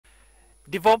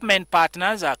Development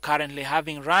partners are currently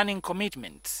having running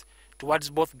commitments towards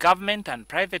both government and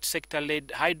private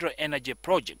sector-led hydro energy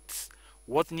projects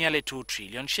worth nearly 2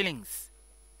 trillion shillings.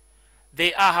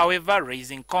 They are, however,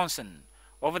 raising concern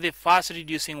over the fast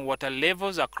reducing water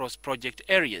levels across project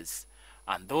areas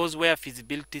and those where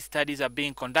feasibility studies are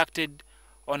being conducted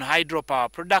on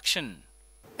hydropower production.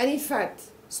 And in fact,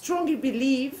 strongly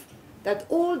believe that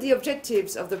all the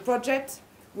objectives of the project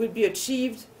will be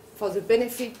achieved for the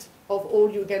benefit of all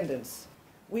Ugandans.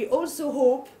 We also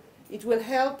hope it will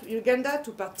help Uganda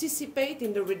to participate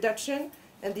in the reduction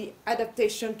and the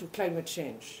adaptation to climate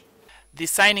change. The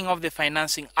signing of the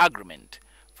financing agreement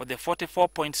for the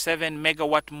 44.7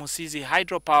 megawatt Musizi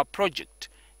hydropower project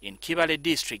in Kibale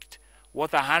district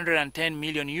worth 110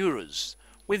 million euros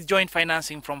with joint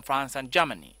financing from France and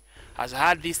Germany has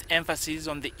had this emphasis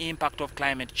on the impact of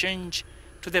climate change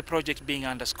to the project being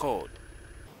underscored.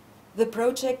 The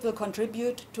project will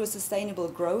contribute to a sustainable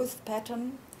growth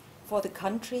pattern for the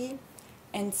country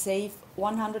and save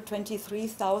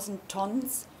 123,000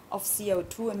 tons of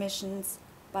CO2 emissions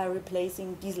by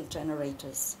replacing diesel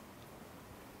generators.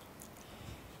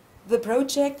 The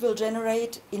project will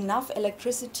generate enough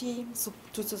electricity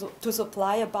to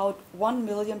supply about 1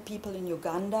 million people in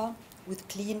Uganda with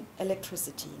clean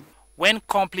electricity. When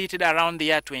completed around the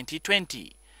year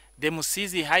 2020, the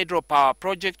Musizi hydropower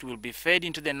project will be fed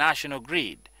into the national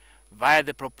grid via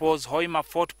the proposed Hoima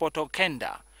Fort Portal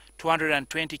Kenda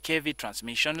 220 kV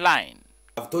transmission line.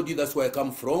 I've told you that's where I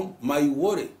come from. My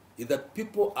worry is that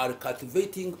people are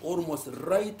cultivating almost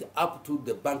right up to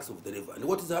the banks of the river. And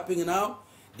what is happening now?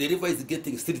 The river is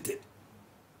getting silted.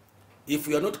 If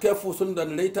we are not careful, sooner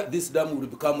than later, this dam will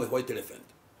become a white elephant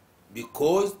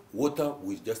because water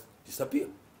will just disappear.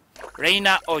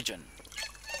 Reina Ojon,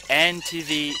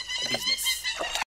 NTV Business.